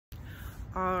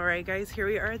All right, guys, here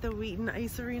we are at the Wheaton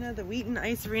Ice Arena. The Wheaton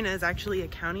Ice Arena is actually a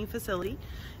county facility.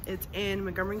 It's in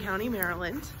Montgomery County,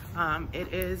 Maryland.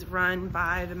 It is run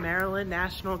by the Maryland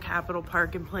National Capital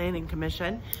Park and Planning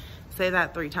Commission. Say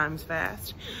that 3 times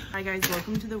fast. Hi guys,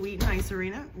 welcome to the Wheaton Ice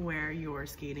Arena, where your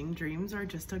skating dreams are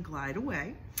just a glide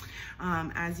away.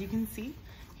 As you can see,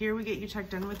 here we get you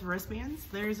checked in with wristbands.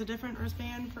 There's a different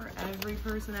wristband for every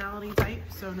personality type,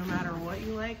 so no matter what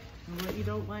you like and what you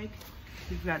don't like,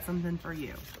 we've got something for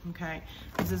you, okay?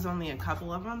 This is only a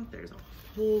couple of them. There's a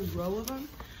whole row of them,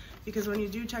 because when you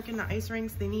do check into ice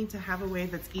rinks, they need to have a way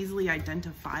that's easily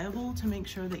identifiable to make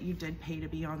sure that you did pay to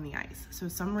be on the ice. So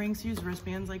some rinks use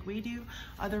wristbands like we do.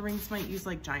 Other rinks might use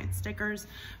like giant stickers,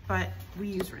 but we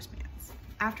use wristbands.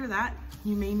 After that,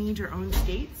 you may need your own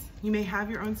skates. You may have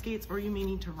your own skates, or you may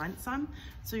need to rent some.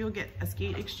 So you'll get a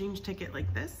skate exchange ticket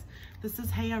like this. This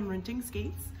is, hey, I'm renting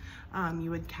skates.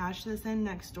 You would cash this in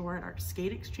next door at our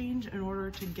skate exchange in order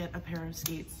to get a pair of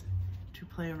skates to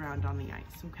play around on the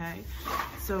ice, okay?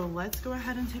 So let's go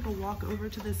ahead and take a walk over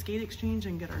to the skate exchange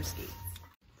and get our skates.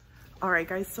 All right,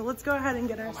 guys, so let's go ahead and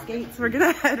get our skates. We're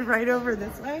gonna head right over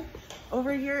this way.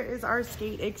 Over here is our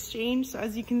skate exchange. So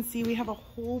as you can see, we have a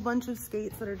whole bunch of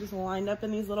skates that are just lined up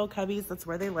in these little cubbies. That's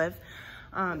where they live.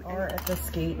 Or at the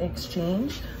skate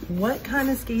exchange. What kind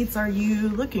of skates are you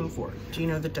looking for? Do you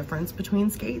know the difference between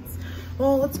skates?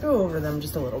 Well, let's go over them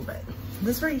just a little bit.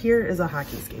 This right here is a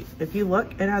hockey skate. If you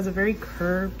look, it has a very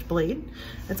curved blade.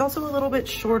 It's also a little bit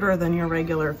shorter than your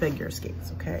regular figure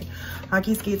skates, okay?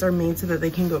 Hockey skates are made so that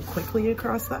they can go quickly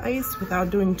across the ice without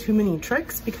doing too many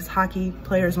tricks, because hockey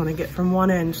players want to get from one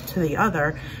end to the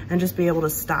other and just be able to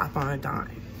stop on a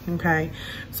dime. Okay,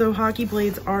 so hockey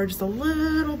blades are just a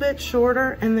little bit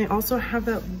shorter, and they also have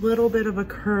that little bit of a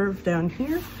curve down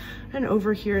here and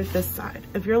over here at this side.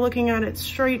 If you're looking at it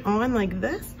straight on like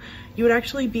this, you would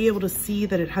actually be able to see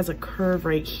that it has a curve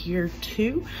right here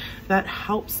too. That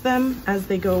helps them as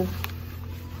they go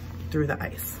through the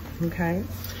ice, okay?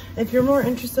 If you're more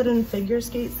interested in figure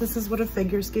skates, this is what a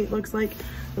figure skate looks like.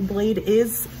 The blade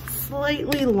is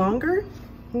slightly longer,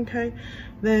 okay,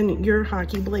 than your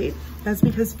hockey blade. That's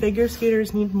because figure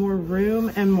skaters need more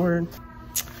room and more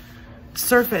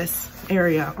surface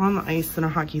area on the ice than a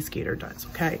hockey skater does,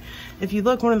 okay? If you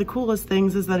look, one of the coolest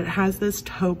things is that it has this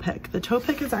toe pick. The toe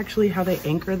pick is actually how they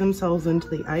anchor themselves into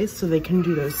the ice so they can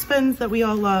do those spins that we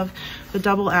all love, the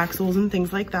double axles and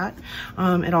things like that.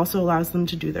 It also allows them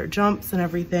to do their jumps and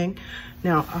everything.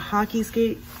 Now, a hockey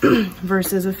skate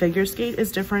versus a figure skate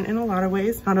is different in a lot of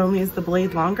ways. Not only is the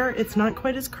blade longer, it's not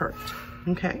quite as curved,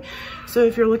 okay? So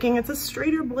if you're looking at the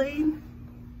straighter blade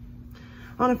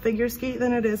on a figure skate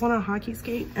than it is on a hockey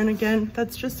skate. And again,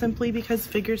 that's just simply because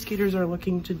figure skaters are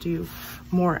looking to do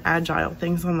more agile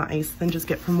things on the ice than just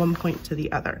get from one point to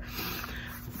the other.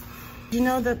 You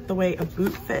know that the way a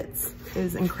boot fits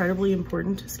is incredibly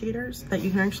important to skaters, that you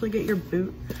can actually get your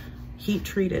boot heat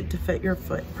treated to fit your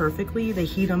foot perfectly. They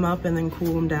heat them up and then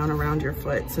cool them down around your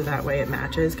foot so that way it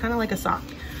matches, kind of like a sock.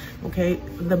 Okay,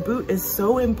 the boot is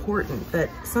so important that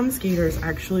some skaters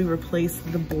actually replace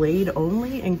the blade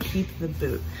only and keep the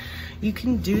boot. You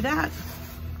can do that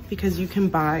because you can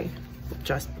buy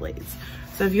just blades.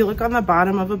 So if you look on the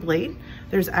bottom of a blade,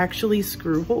 there's actually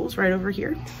screw holes right over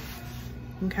here,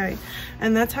 okay?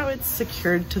 And that's how it's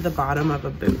secured to the bottom of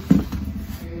a boot.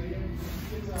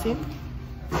 See?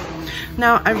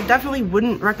 Now, I definitely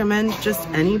wouldn't recommend just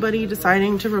anybody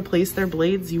deciding to replace their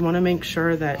blades. You want to make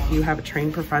sure that you have a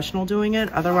trained professional doing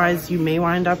it. Otherwise, you may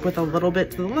wind up with a little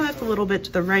bit to the left, a little bit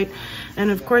to the right.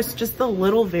 And of course, just the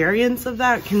little variance of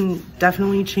that can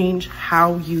definitely change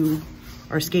how you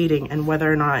are skating and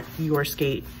whether or not your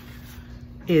skate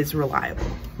is reliable,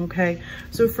 okay?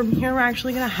 So from here, we're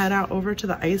actually gonna head out over to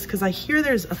the ice because I hear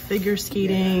there's a figure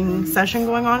skating session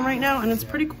going on right now, and it's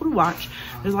pretty cool to watch.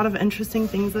 There's a lot of interesting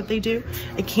things that they do.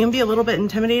 It can be a little bit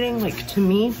intimidating, like to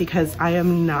me, because I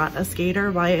am not a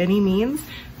skater by any means.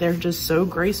 They're just so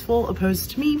graceful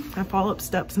opposed to me. I fall up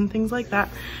steps and things like that.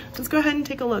 Let's go ahead and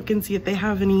take a look and see if they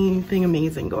have anything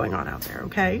amazing going on out there,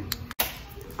 okay?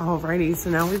 Alrighty,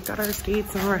 so now we've got our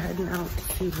skates and we're heading out to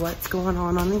see what's going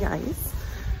on the ice.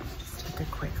 A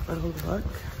quick little look.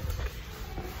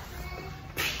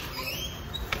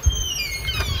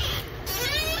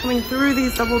 Coming through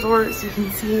these double doors, you can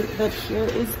see that here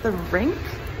is the rink.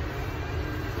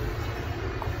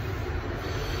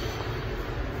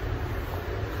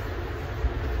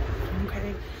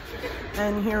 Okay,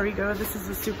 and here we go. This is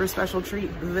a super special treat.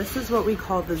 This is what we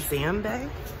call the Zambe.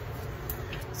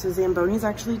 So Zambonis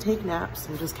actually take naps.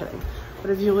 I'm just kidding. But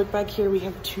if you look back here, we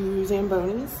have 2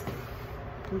 Zambonis.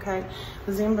 okay?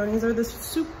 The Zambonis are this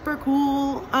super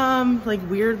cool, like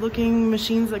weird looking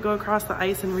machines that go across the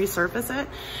ice and resurface it.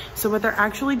 So what they're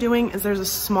actually doing is there's a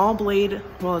small blade,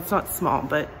 well, it's not small,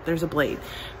 but there's a blade.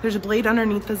 There's a blade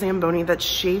underneath the Zamboni that's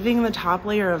shaving the top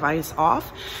layer of ice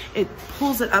off. It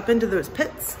pulls it up into those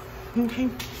pits, okay,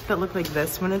 that look like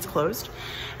this when it's closed.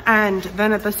 And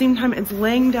then at the same time, it's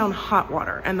laying down hot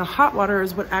water, and the hot water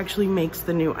is what actually makes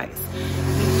the new ice.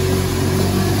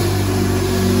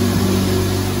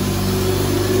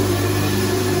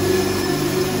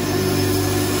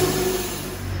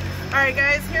 All right,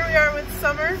 guys, here we are with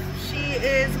Summer. She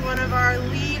is one of our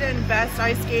lead and best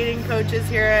ice skating coaches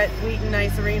here at Wheaton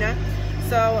Ice Arena.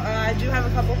 So I do have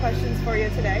a couple questions for you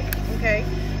today, okay?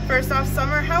 First off,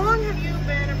 Summer, how long have you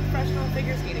been a professional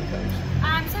figure skating coach?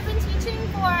 So I've been teaching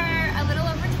for a little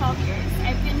over 12 years.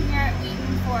 I've been here at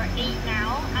Wheaton for 8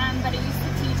 now, but I used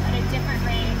to teach at a different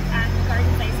rink at the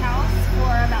Gardens Ice House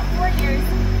for about 4 years.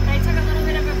 But I took a little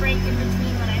bit of a break in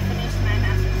between when I finished my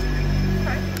master's degree.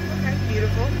 Okay,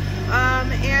 beautiful.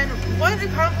 And what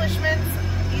accomplishments,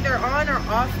 either on or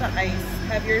off the ice,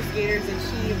 have your skaters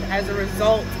achieved as a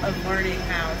result of learning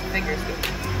how to figure skate?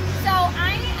 So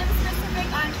I am specific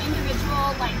on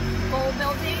individual goal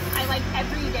building. I like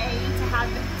every day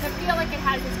to feel like it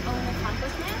has its own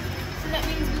accomplishment. So that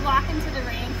means we walk into the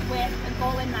rink with a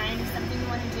goal in mind, something we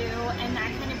want to do, and that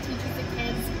kind of teaches the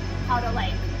kids how to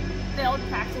build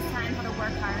practice time, how to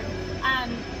work hard.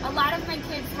 A lot of my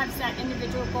kids have set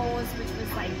individual goals, which was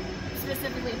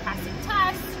specifically passing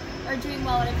tests or doing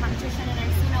well at a competition, and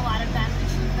I've seen a lot of them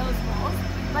achieve those goals.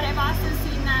 But I've also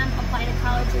seen them apply to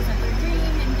colleges of their dream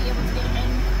and be able to get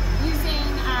in using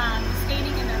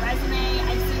skating in their resume.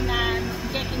 I've seen them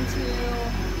get into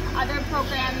other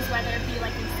programs, whether it be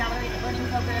accelerated learning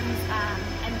programs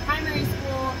in primary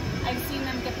school. I've seen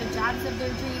them get the jobs of their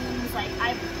dreams.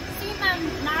 I've seen them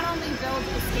not only build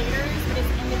as skaters, but as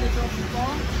individual people,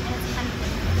 and it's kind of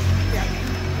exciting.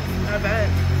 I bet.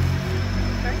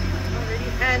 Okay, alrighty.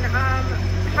 And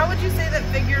how would you say that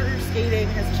figure skating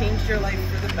has changed your life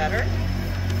for the better?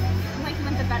 You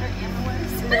went the better and the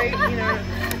worse. Right,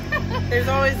 there's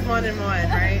always one and one,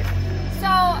 right? So,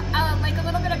 a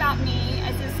little bit about me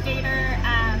as a skater.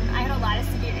 I had a lot of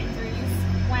severe injuries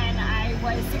when I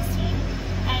was 16,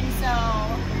 and so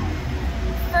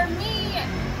for me,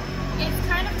 it's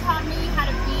kind of taught me how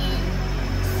to be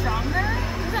stronger.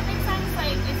 Does that make sense?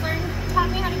 Taught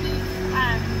me how to be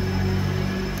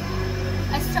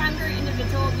a stronger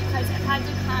individual, because I've had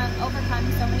to overcome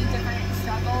so many different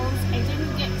struggles. I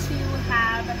didn't get to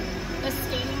have the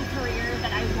skating career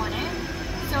that I wanted,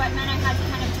 so it meant I had to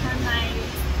kind of turn my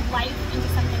life into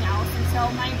something else. And so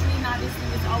my dream obviously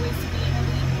was always to be an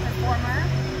elite performer,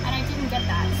 and I didn't get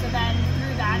that. So then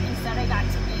through that, instead I got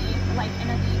to be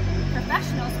an elite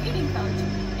professional skating coach.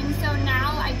 And so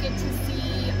now I get to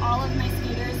see all of my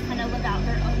skaters kind of live out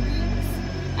their own dreams,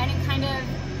 and it kind of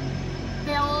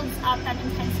builds up that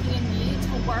intensity in me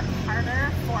to work harder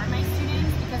for my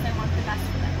students, because I want the best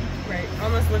for them. Right,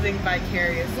 almost living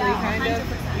vicariously, kind 100%. of.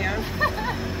 Yeah.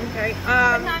 Okay.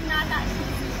 But I'm not that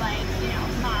cheesy,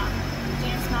 mom,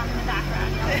 dance mom in the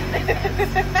background.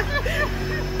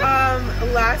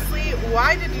 Lastly,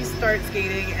 why did you start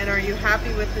skating, and are you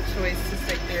happy with the choice to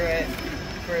stick through it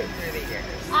through the years?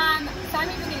 So I'm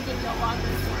even going to give you a longer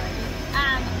story.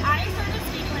 I started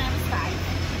skating when I was 5.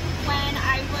 When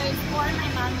I was born,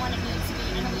 my mom wanted me to be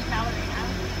an elite ballerina.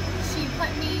 She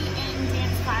put me in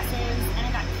dance classes, and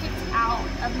I got kicked out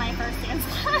of my first dance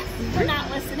class for not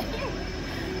listening,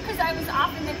 because I was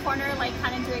off in the corner,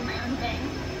 kind of doing my own thing.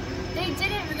 They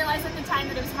didn't realize at the time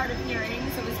that it was hard of hearing,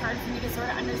 so it was hard for me to sort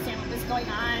of understand what was going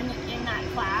on in that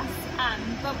class.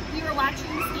 But we were watching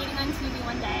skating on TV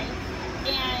one day,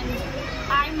 and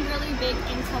I'm really big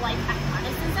into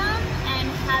athleticism, and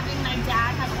having my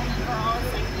dad have only girls,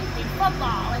 we played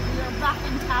football, we were rough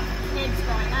and tough kids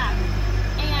growing up.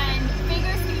 And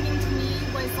figure skating to me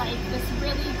was this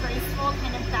really graceful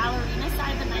kind of ballerina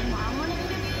side that my mom wanted me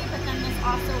to be, but then this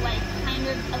also kind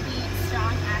of elite,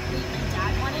 strong athlete my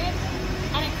dad wanted.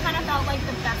 And it kind of felt like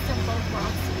the best of both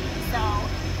worlds to me. So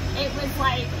it was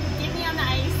get me on the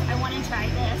ice, I want to try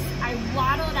this. I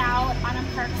waddled out on a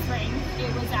park rink.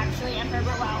 It was actually at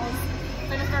Herbert Wells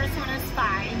for the first time when I was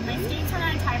 5. My skates were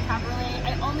not tied properly.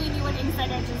 I only knew what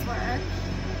inside edges were.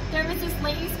 There was this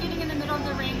lady skating in the middle of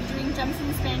the rink doing jumps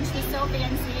and spins. She was so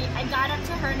fancy. I got up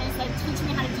to her and I said, teach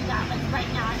me how to do that. Right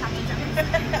now I have to jump and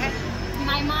spin.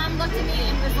 My mom looked at me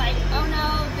and was like, oh no,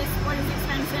 this sport is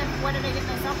expensive. What did I get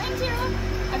myself into?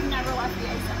 I've never left the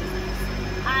ice ever since.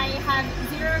 I have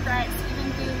zero regrets,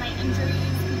 even through my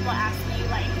injuries. People ask me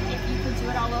if you could do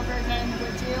it all over again,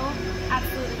 would you?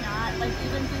 Absolutely not. Like,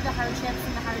 even through the hardships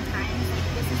and the hard times, like,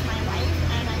 this is my life,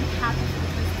 and I'm happy for the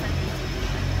choices I made.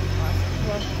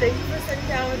 Well, thank you for sitting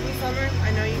down with me, Summer.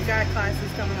 I know you've got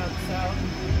classes coming up, so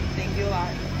thank you a lot.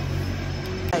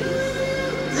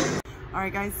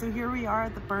 Alright guys, so here we are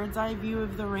at the bird's eye view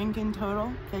of the rink in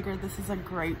total. Figured this is a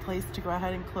great place to go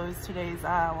ahead and close today's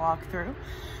walkthrough.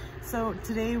 So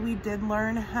today we did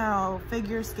learn how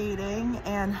figure skating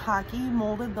and hockey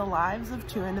molded the lives of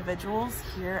two individuals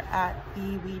here at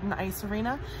the Wheaton Ice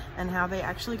Arena, and how they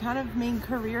actually kind of made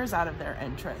careers out of their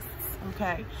interests.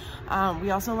 Okay, we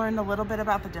also learned a little bit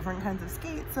about the different kinds of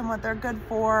skates and what they're good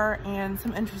for, and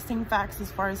some interesting facts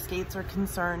as far as skates are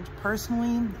concerned.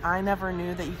 Personally, I never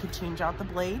knew that you could change out the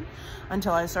blade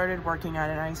until I started working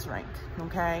at an ice rink.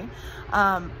 Okay,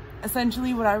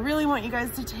 essentially what I really want you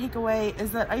guys to take away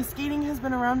is that ice skating has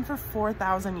been around for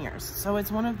 4,000 years. So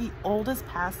it's one of the oldest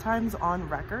pastimes on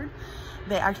record.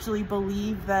 They actually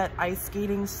believe that ice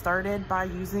skating started by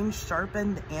using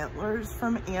sharpened antlers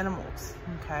from animals,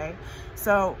 okay?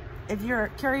 So if you're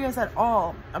curious at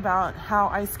all about how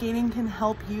ice skating can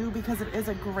help you, because it is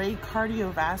a great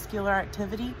cardiovascular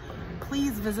activity,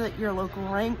 please visit your local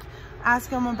rink.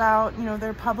 Ask them about, you know,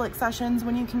 their public sessions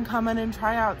when you can come in and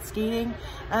try out skating.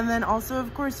 And then also,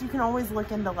 of course, you can always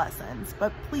look into lessons.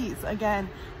 But please, again,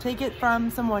 take it from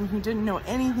someone who didn't know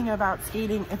anything about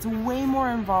skating. It's way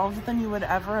more involved than you would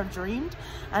ever have dreamed.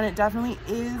 And it definitely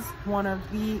is one of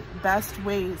the best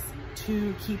ways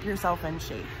to keep yourself in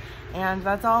shape. And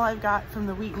that's all I've got from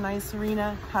the Wheaton Ice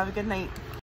Arena. Have a good night.